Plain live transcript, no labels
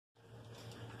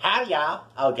Hi, y'all.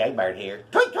 Oh, Jaybird here.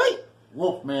 Tweet, tweet.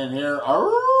 Wolfman here.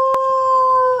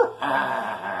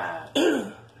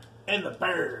 And the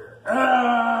bear.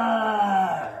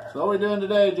 So what are we doing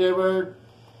today, Jaybird?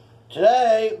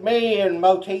 Today, me and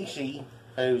Motisi,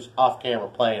 who's off camera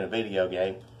playing a video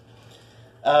game,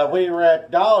 we were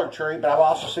at Dollar Tree, but I've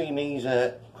also seen these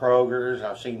at Kroger's.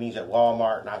 I've seen these at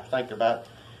Walmart, and I was thinking about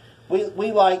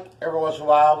we like, every once in a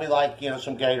while, we like,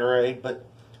 some Gatorade, but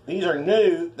these are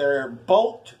new. They're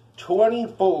Bolt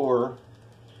 24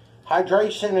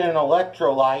 hydration and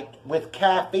electrolyte with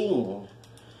caffeine.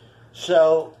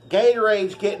 So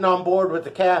Gatorade's getting on board with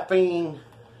the caffeine,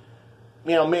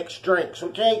 mixed drinks,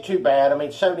 which ain't too bad. I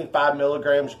mean, 75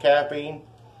 milligrams of caffeine,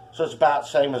 so it's about the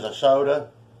same as a soda.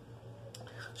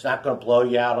 It's not going to blow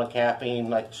you out on caffeine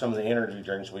like some of the energy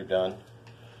drinks we've done.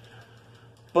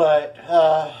 But,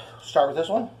 start with this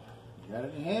one. You got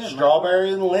it in your hand.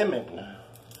 Strawberry and lemon.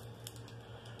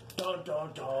 Dun, dun,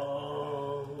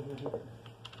 dun.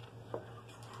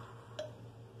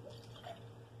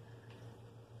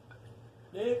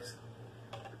 Next.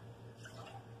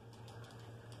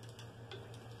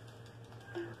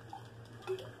 There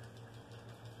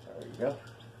you go.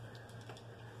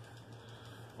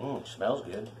 It smells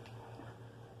good.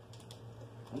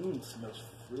 It smells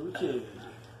fruity.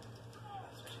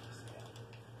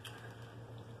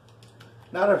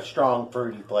 Not a strong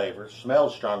fruity flavor.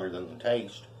 Smells stronger than the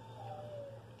taste.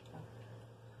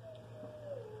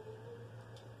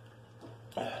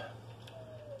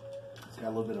 It's got a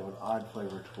little bit of an odd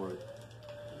flavor to it.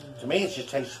 To me, it just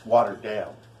tastes watered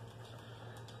down.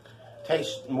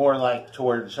 Tastes more like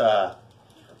towards,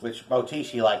 which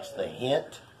Motisi likes, the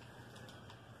hint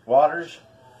waters,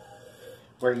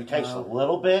 where you taste a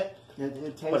little bit,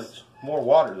 It tastes. but it's more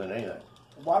water than anything.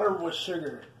 Water with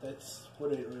sugar. That's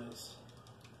what it is.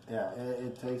 Yeah,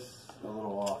 it tastes a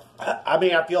little off. I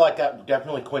mean, I feel like that would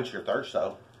definitely quench your thirst,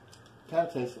 though.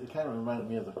 It kind of reminded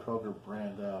me of the Kroger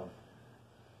brand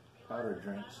powdered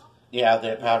drinks. Yeah,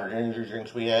 the powdered energy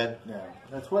drinks we had. Yeah,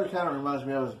 that's what it kind of reminds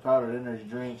me of, is powdered energy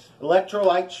drinks.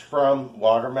 Electrolytes from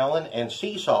watermelon and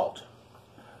sea salt.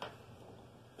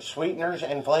 Sweeteners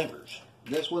and flavors.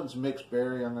 This one's mixed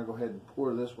berry. I'm going to go ahead and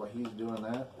pour this while he's doing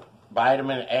that.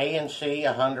 Vitamin A and C,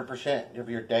 100% of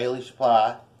your daily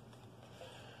supply.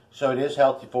 So it is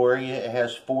healthy for you. It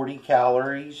has 40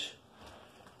 calories.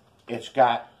 It's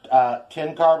got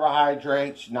 10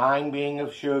 carbohydrates, 9 being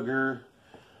of sugar,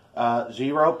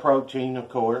 0 protein, of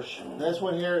course. This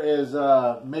one here is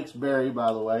mixed berry,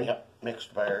 by the way. Yep,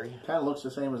 mixed berry. Kind of looks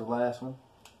the same as the last one.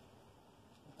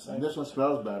 And this one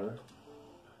smells better.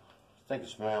 I think it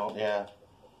smells, yeah.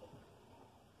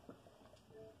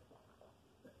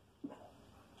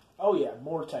 Oh yeah,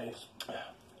 more taste. A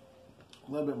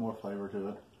little bit more flavor to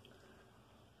it.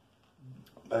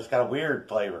 But it's got a weird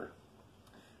flavor.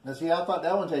 Now see, I thought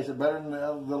that one tasted better than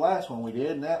the last one we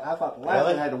did. And I thought the last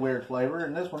one had a weird flavor,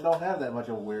 and this one don't have that much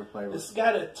of a weird flavor. It's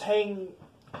got a tang.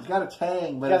 It's got a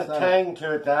tang, but It's it's got a not tang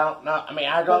to it now. No, I mean,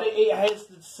 I don't... But it has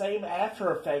the same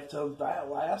after effect of that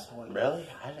last one. Really?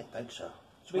 I didn't think so.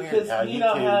 It's Because weird how you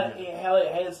know two... how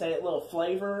it has that little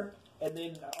flavor, and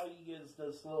then all you get is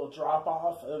this little drop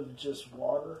off of just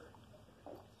water.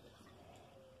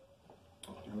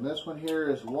 And this one here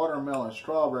is watermelon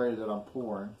strawberry that I'm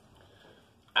pouring.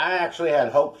 I actually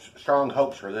had strong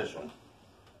hopes for this one.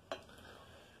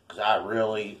 Because I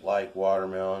really like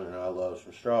watermelon and I love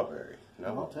some strawberry. And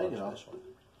I'll take it off. This one.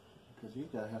 Because you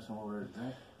gotta have some over to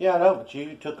drink. Yeah, I know, but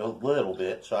you took a little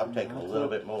bit, so I'm taking a little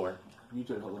bit more. You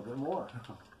took a little bit more.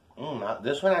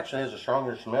 This one actually has a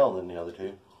stronger smell than the other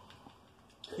two.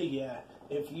 Yeah,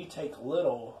 if you take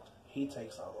little, he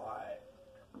takes a lot.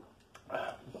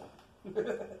 I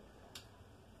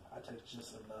take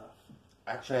just enough.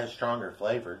 Actually has stronger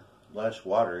flavor, less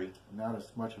watery. Not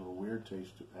as much of a weird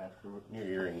taste afterward. Your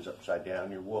earring's upside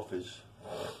down. Your wolf is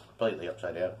completely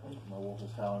upside down. My wolf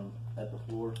is howling at the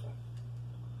floor.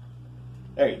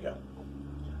 There you go.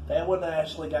 That one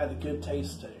actually got a good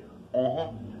taste too.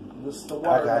 This is the I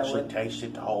watermelon. actually taste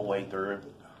it the whole way through.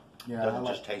 Yeah, Doesn't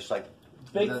just taste like...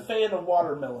 Big fan of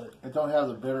watermelon. It don't have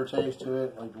the bitter taste to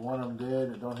it like one of them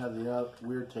did. It don't have the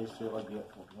weird taste to it like the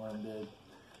one of them did.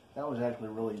 That was actually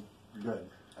really good.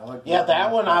 I like. Yeah,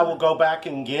 that one I will go back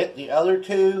and get. The other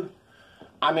two,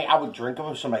 I mean, I would drink them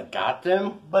if somebody got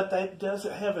them. But that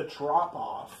doesn't have a drop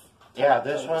off. Yeah,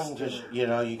 this one just, you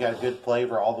got a good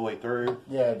flavor all the way through.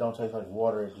 Yeah, it don't taste like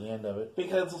water at the end of it.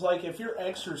 Because, like, if you're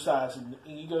exercising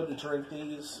and you go to drink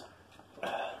these,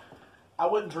 I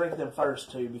wouldn't drink them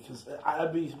first, too, because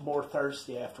I'd be more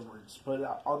thirsty afterwards.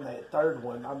 But on that third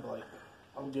one, I'm like,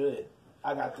 I'm good.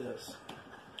 I got this.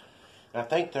 I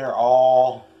think they're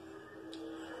all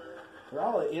They're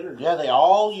all energy. Yeah, they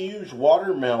all use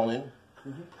watermelon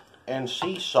and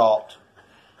sea salt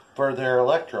for their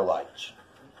electrolytes.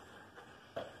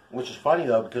 Which is funny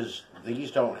though, because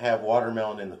these don't have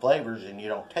watermelon in the flavors and you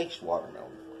don't taste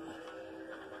watermelon.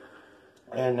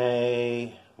 And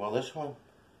this one.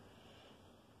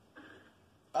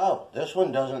 Oh, this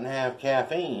one doesn't have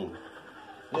caffeine.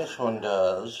 This one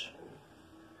does.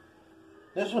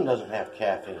 This one doesn't have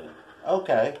caffeine.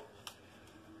 Okay.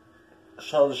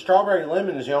 So the strawberry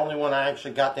lemon is the only one I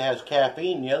actually got that has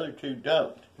caffeine. The other two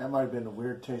don't. That might have been the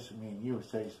weird taste that me and you was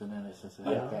tasting in it since it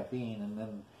had caffeine, and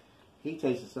then he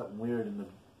tasted something weird in the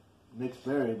mixed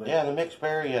berry. But yeah, the mixed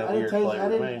berry had a weird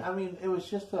flavor. I mean, it was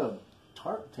just a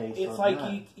tart taste. It's like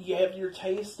you have your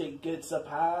taste, it gets up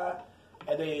high,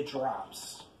 and then it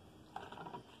drops.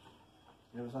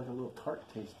 It was like a little tart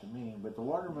taste to me, but the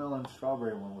watermelon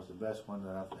strawberry one was the best one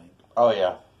that I think. Oh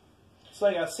yeah. It's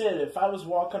like I said, if I was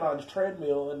walking on a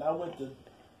treadmill and I went to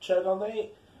chug on that,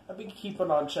 I'd be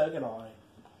keeping on chugging on it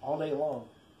all day long.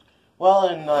 Well,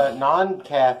 and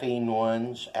non-caffeine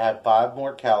ones add 5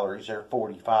 more calories. They're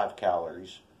 45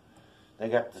 calories. They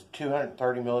got the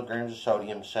 230 milligrams of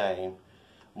sodium, same.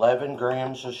 11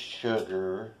 grams of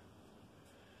sugar.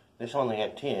 This only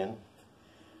had 10.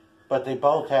 But they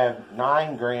both have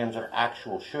 9 grams of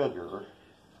actual sugar.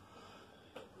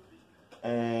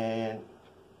 And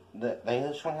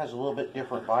this one has a little bit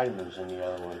different vitamins than the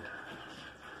other one.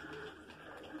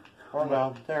 Or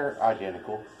no, they're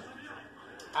identical.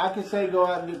 I could say go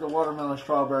out and get the watermelon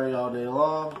strawberry all day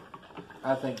long.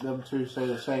 I think them two say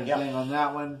the same thing on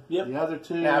that one. Yep. The other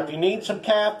two... Now, if you need some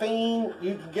caffeine,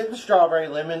 you can get the strawberry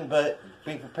lemon, but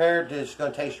be prepared that it's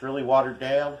going to taste really watered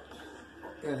down.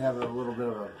 And have a little bit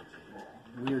of a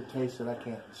weird taste that I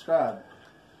can't describe.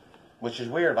 Which is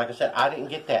weird. Like I said, I didn't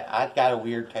get that. I got a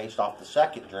weird taste off the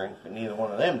second drink, but neither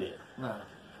one of them did. No.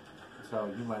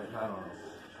 So you might, I don't know.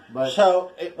 But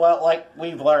so, like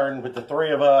we've learned with the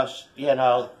three of us,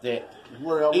 that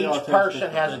each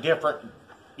person has a different,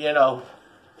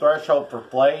 threshold for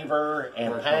flavor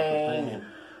and pain. And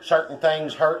certain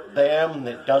things hurt them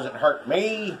that doesn't hurt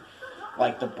me.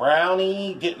 Like the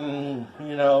brownie didn't,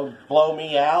 blow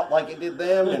me out like it did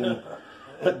them. And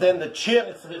but then the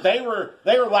chip, they were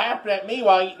laughing at me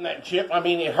while eating that chip. I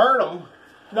mean, it hurt them.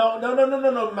 No. My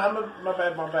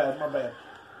bad.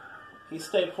 He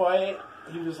stayed quiet.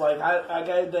 He was like, I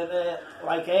gave that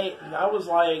like 8, and I was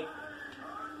like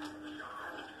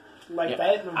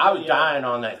that. In the I was dying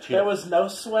on that chip. There was no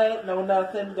sweat, no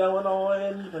nothing going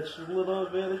on, but just a little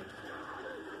bit.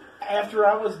 After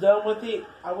I was done with it,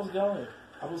 I was going.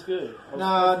 I was good.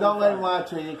 No, don't let him lie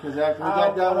to you, because after we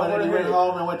got done with it, he went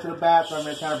home and went to the bathroom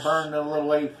and kind of burned a little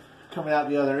way coming out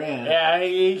the other end. Yeah,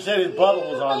 he said his buttle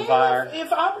was on fire.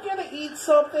 If I'm going to eat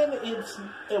something,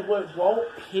 it won't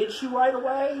hit you right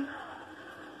away.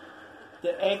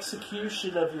 The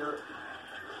execution of your...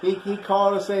 He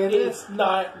called us saying, it's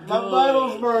not good. My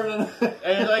butt's burning.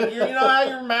 And he's like, you know how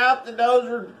your mouth and nose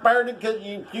are burning because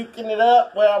you puking it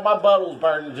up? Well, my butt's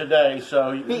burning today,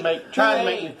 so you can try to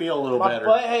make me feel a little better.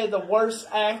 My butt had the worst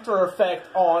after effect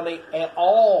on it at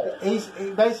all.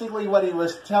 Basically what he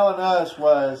was telling us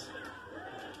was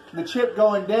the chip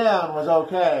going down was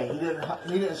okay.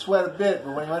 He didn't sweat a bit,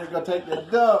 but when he went to go take the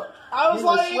dump, I was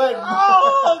like,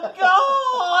 oh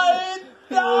God,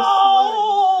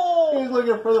 no! He was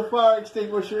looking for the fire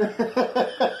extinguisher.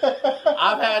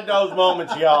 I've had those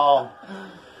moments, y'all.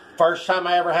 First time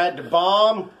I ever had to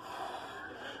bomb.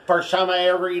 First time I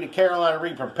ever eat a Carolina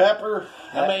Reaper pepper.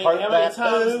 How many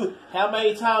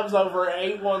times over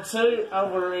 812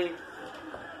 over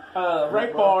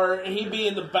Rick Bar, he'd be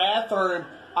in the bathroom.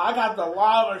 I got the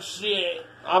lava shit.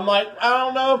 I'm like, I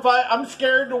don't know if I'm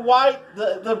scared to wipe.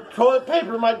 The toilet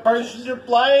paper might burst into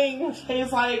flames.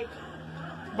 He's like,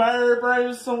 better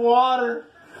bring some water.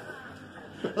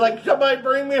 Like, somebody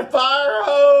bring me a fire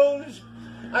hose.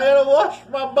 I gotta wash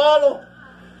my bottle.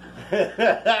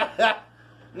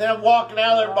 And then I'm walking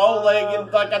out there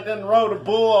bow-legged like I done rode a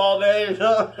bull all day or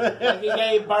something. Like he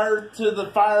gave birth to the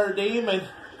fire demon.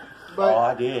 But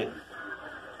I did.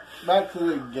 Back to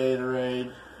the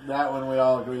Gatorade. That one we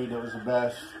all agreed it was the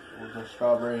best. Was the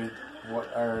strawberry,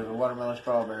 or the watermelon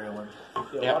strawberry one.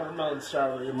 Yeah, watermelon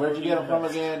strawberry. Where'd you get them from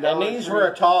again? And these were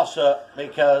a toss-up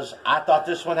because I thought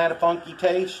this one had a funky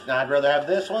taste, and I'd rather have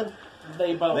this one.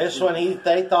 They both. This one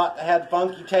they thought had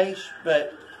funky taste,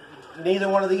 but neither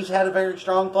one of these had a very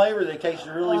strong flavor. They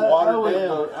tasted really watered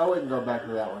down. I wouldn't go back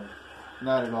to that one.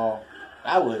 Not at all.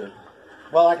 I would.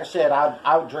 Well, like I said,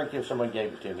 I would drink it if someone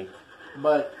gave it to me.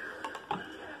 But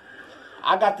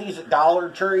I got these at Dollar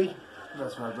Tree,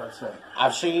 That's what I was about to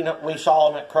say. We saw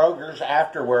them at Kroger's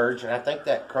afterwards, and I think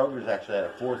that Kroger's actually had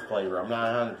a fourth flavor. I'm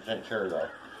not 100% sure though.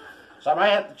 So I might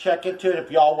have to check into it.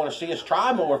 If y'all want to see us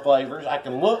try more flavors, I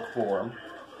can look for them.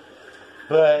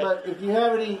 But if you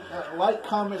have any, like,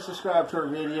 comment, subscribe to our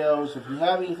videos. If you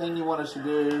have anything you want us to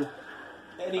do,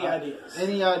 any ideas?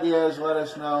 Any ideas, let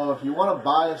us know. If you want to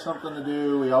buy us something to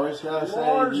do, we always gotta say,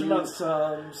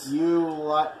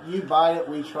 you buy it,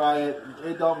 we try it.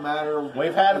 It don't matter.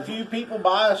 We've had a few people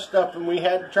buy us stuff and we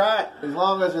had to try it. As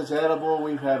long as it's edible.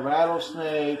 We've had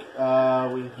rattlesnake.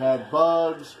 We've had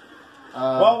bugs.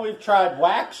 Well, we've tried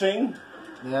waxing.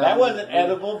 Yeah, that wasn't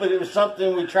edible, but it was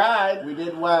something we tried. We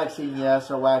did waxing,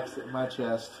 yes. I waxed it in my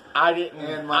chest. I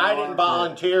didn't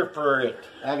volunteer for it.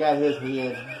 I got his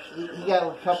head. He got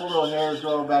a couple little hairs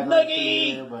growing back on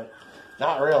his head, but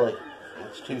not really.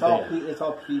 It's too thin. It's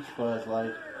all peach fuzz,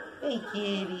 like. Hey,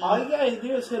 kitty. All you gotta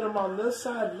do is hit him on this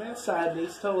side and that side, and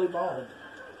he's totally bald.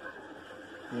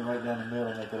 Yeah, right down the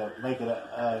middle, make it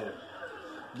a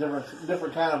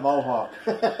different kind of mohawk.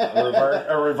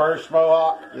 a reverse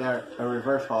mohawk? Yeah, a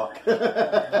reverse hawk.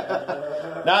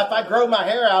 Now, if I grow my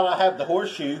hair out, I'll have the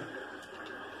horseshoe,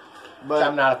 which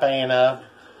I'm not a fan of.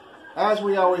 As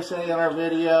we always say in our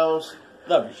videos,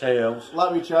 love yourselves.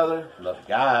 Love each other. Love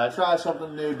God. Try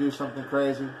something new, do something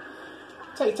crazy.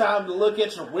 Take time to look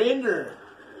at your window.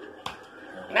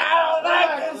 Now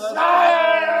like the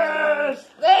stars!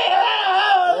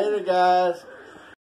 Later, guys.